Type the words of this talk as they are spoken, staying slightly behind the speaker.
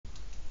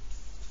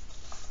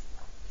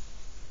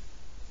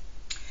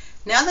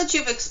Now that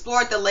you've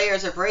explored the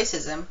layers of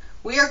racism,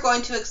 we are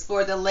going to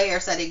explore the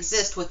layers that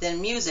exist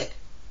within music.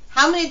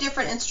 How many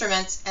different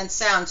instruments and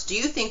sounds do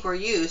you think were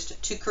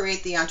used to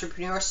create the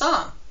Entrepreneur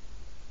song?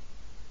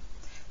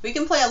 We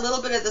can play a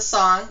little bit of the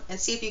song and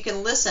see if you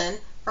can listen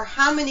for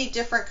how many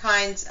different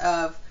kinds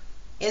of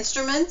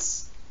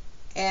instruments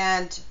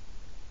and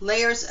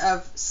layers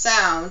of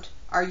sound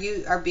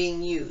are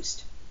being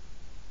used.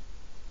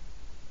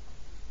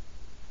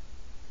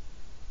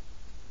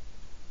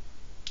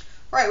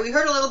 All right, we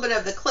heard a little bit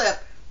of the clip.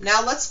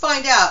 Now let's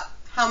find out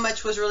how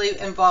much was really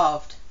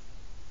involved.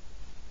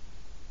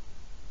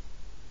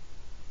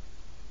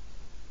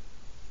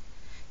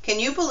 Can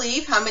you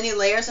believe how many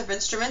layers of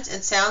instruments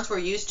and sounds were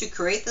used to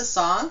create the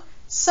song?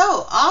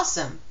 So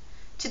awesome!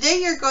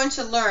 Today you're going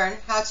to learn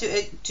how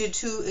to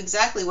do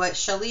exactly what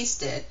Shalise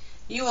did.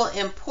 You will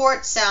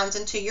import sounds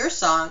into your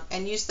song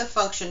and use the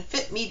function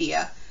fit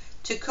media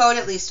to code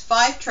at least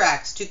 5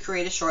 tracks to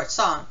create a short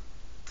song.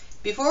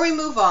 Before we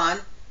move on,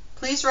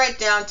 please write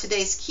down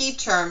today's key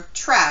term,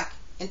 track,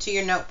 into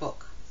your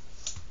notebook.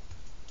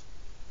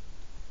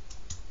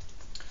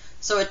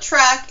 So a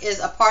track is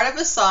a part of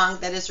a song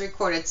that is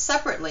recorded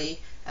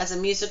separately as a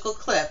musical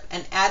clip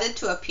and added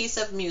to a piece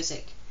of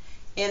music.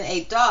 In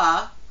a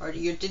DAW, or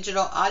your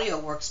digital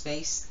audio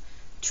workspace,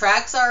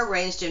 tracks are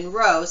arranged in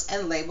rows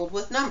and labeled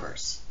with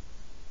numbers.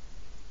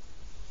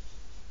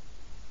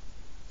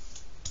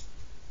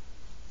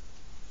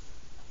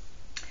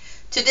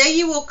 Today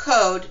you will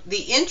code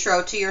the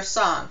intro to your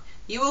song.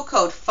 You will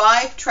code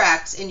 5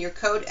 tracks in your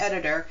code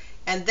editor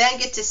and then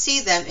get to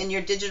see them in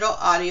your digital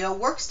audio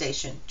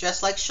workstation,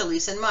 just like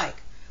Shalise and Mike.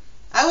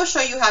 I will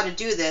show you how to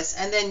do this,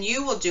 and then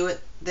you will do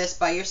this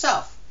by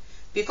yourself.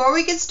 Before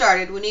we get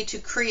started, we need to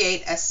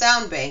create a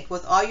sound bank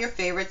with all your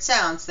favorite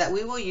sounds that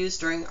we will use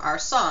during our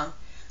song.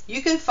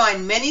 You can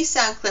find many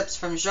sound clips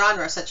from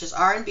genres such as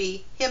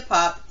R&B,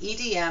 hip-hop,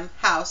 EDM,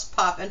 house,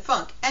 pop, and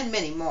funk, and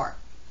many more,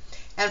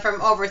 and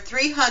from over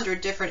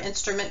 300 different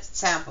instrument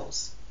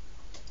samples.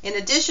 In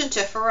addition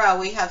to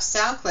Pharrell, we have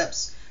sound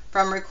clips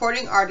from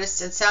recording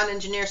artists and sound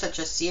engineers such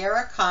as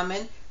Sierra,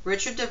 Common,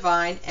 Richard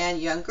Devine, and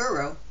Young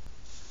Guru.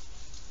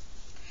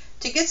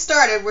 To get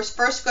started, we're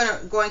first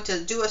going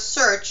to do a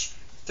search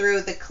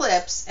through the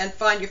clips and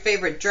find your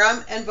favorite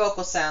drum and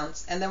vocal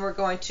sounds, and then we're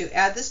going to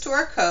add this to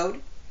our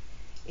code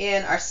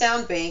in our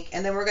sound bank,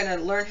 and then we're going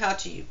to learn how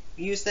to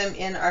use them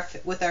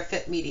with our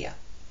fit media.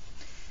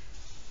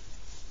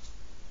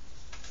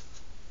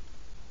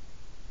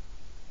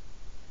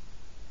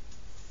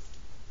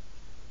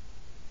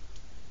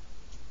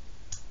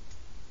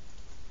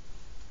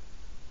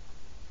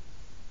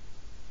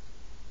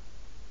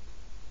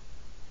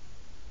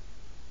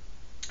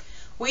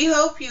 We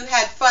hope you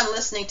had fun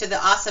listening to the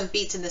awesome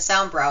beats in the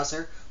sound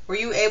browser. Were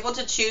you able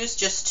to choose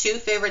just 2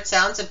 favorite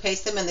sounds and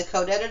paste them in the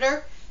code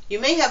editor? You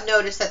may have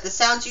noticed that the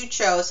sounds you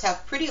chose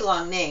have pretty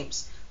long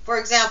names. For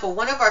example,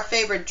 one of our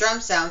favorite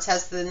drum sounds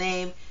has the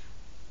name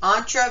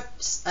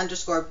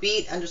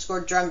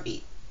entre_beat_drum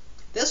beat.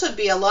 This would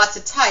be a lot to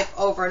type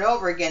over and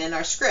over again in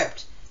our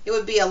script. It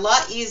would be a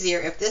lot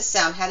easier if this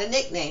sound had a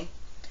nickname.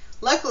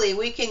 Luckily,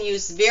 we can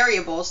use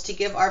variables to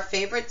give our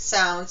favorite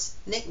sounds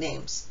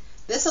nicknames.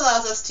 This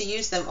allows us to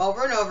use them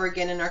over and over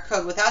again in our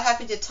code without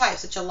having to type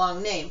such a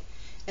long name.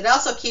 It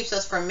also keeps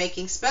us from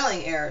making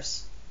spelling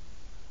errors.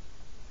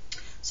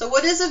 So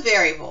what is a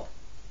variable?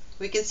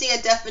 We can see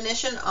a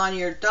definition on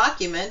your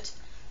document,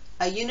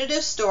 a unit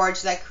of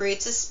storage that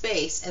creates a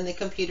space in the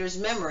computer's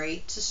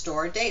memory to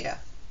store data.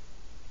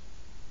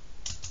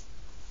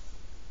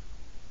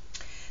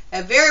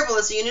 A variable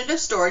is a unit of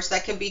storage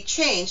that can be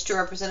changed to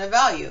represent a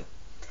value.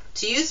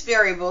 To use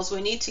variables,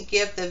 we need to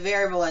give the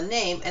variable a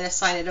name and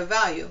assign it a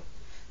value.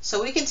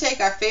 So we can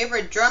take our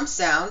favorite drum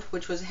sound,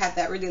 which had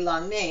that really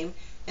long name,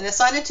 and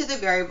assign it to the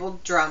variable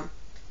drum.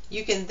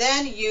 You can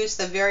then use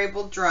the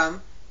variable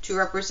drum to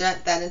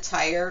represent that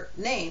entire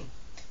name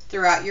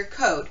throughout your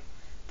code.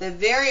 The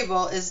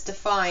variable is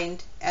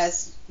defined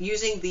as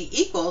using the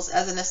equals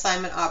as an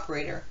assignment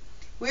operator.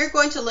 We are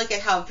going to look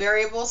at how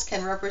variables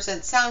can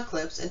represent sound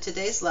clips in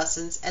today's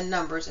lessons and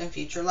numbers in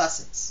future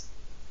lessons.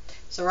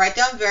 So write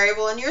down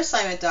variable in your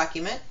assignment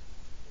document.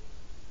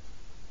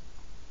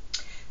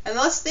 And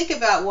let's think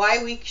about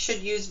why we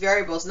should use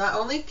variables. Not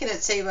only can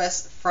it save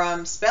us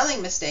from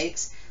spelling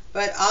mistakes,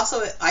 but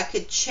also I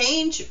could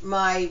change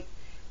my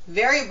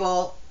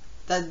variable,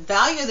 the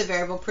value of the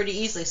variable, pretty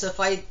easily. So if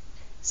I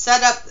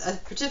set up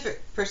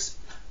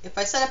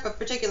a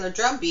particular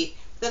drum beat,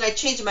 then I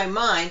change my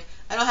mind,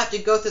 I don't have to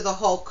go through the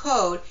whole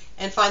code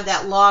and find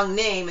that long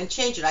name and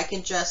change it. I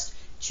can just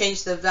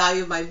change the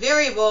value of my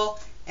variable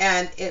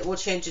and it will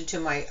change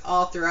into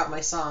all throughout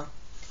my song.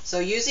 So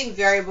using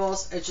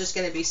variables is just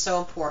going to be so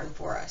important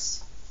for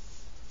us.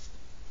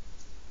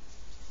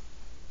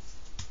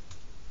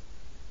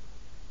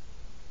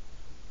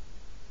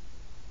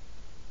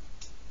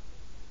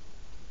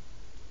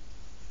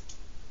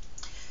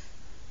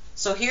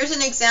 So here's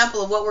an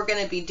example of what we're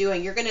going to be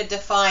doing. You're going to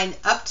define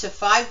up to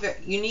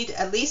 5, you need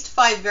at least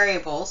 5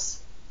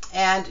 variables,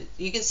 And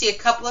you can see a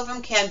couple of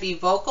them can be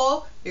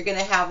vocal. You're going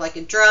to have like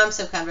a drum,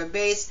 some kind of a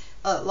bass,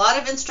 a lot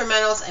of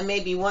instrumentals, and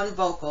maybe one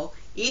vocal.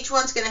 Each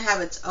one's going to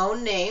have its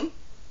own name,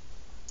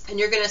 and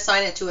you're going to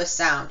assign it to a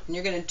sound. And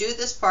you're going to do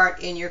this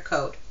part in your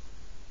code.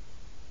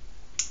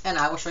 And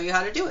I will show you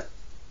how to do it.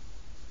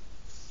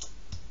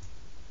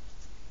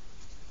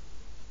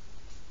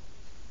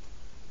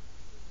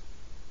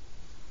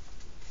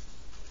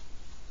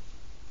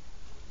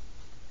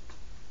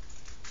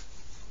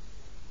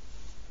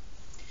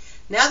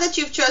 Now that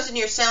you've chosen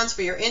your sounds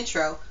for your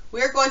intro,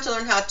 we're going to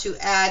learn how to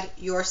add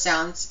your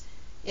sounds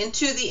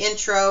into the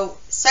intro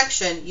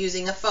section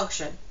using a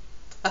function.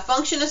 A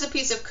function is a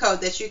piece of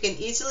code that you can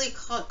easily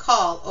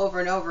call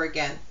over and over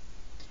again.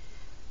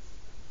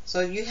 So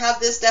you have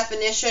this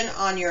definition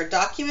on your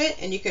document,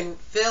 and you can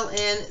fill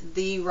in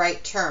the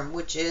right term,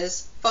 which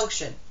is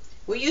function.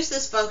 We use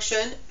this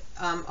function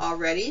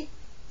already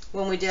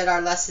when we did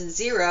our lesson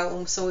 0,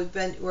 and so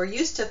we're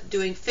used to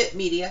doing fit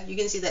media. You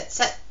can see that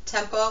set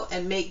tempo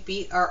and make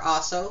beat are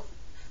also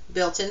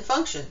built-in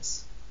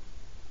functions.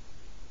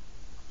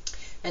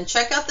 And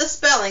check out the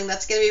spelling.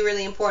 That's going to be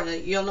really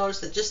important. You'll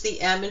notice that just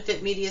the M in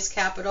fit media is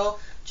capital,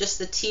 just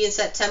the T in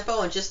set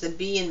tempo, and just the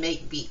B in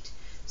make beat.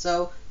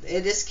 So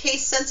it is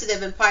case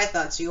sensitive in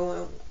Python,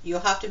 so you'll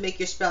have to make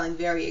your spelling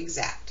very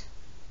exact.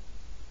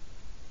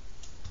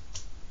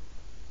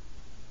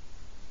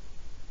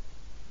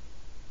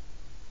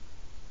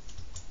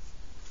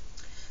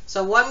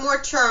 So one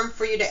more term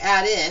for you to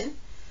add in.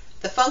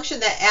 The function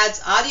that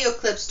adds audio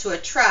clips to a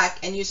track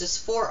and uses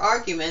 4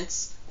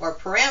 arguments or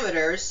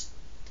parameters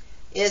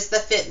is the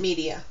fit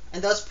media.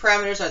 And those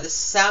parameters are the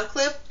sound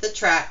clip, the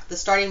track, the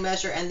starting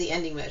measure, and the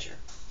ending measure.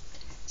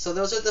 So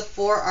those are the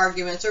 4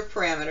 arguments or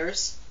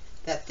parameters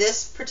that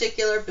this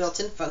particular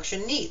built-in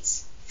function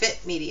needs. Fit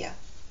media.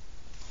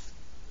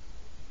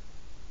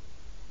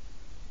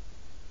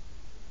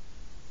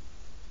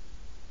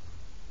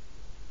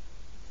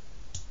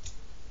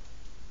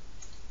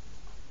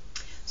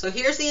 So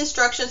here's the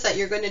instructions that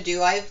you're going to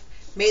do. I've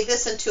made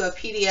this into a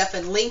PDF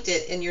and linked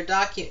it in your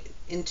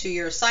into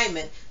your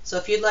assignment. So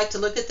if you'd like to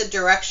look at the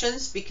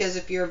directions, because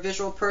if you're a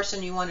visual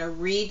person, you want to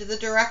read the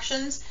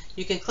directions,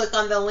 you can click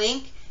on the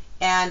link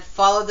and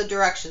follow the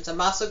directions.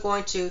 I'm also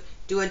going to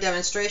do a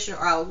demonstration,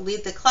 or I'll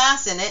lead the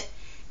class in it,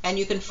 and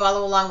you can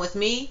follow along with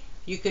me.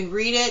 You can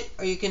read it,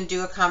 or you can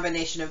do a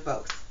combination of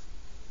both.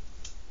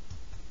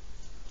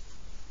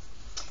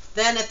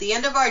 Then at the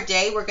end of our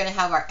day, we're going to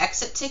have our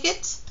exit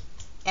ticket.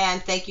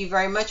 And thank you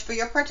very much for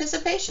your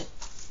participation.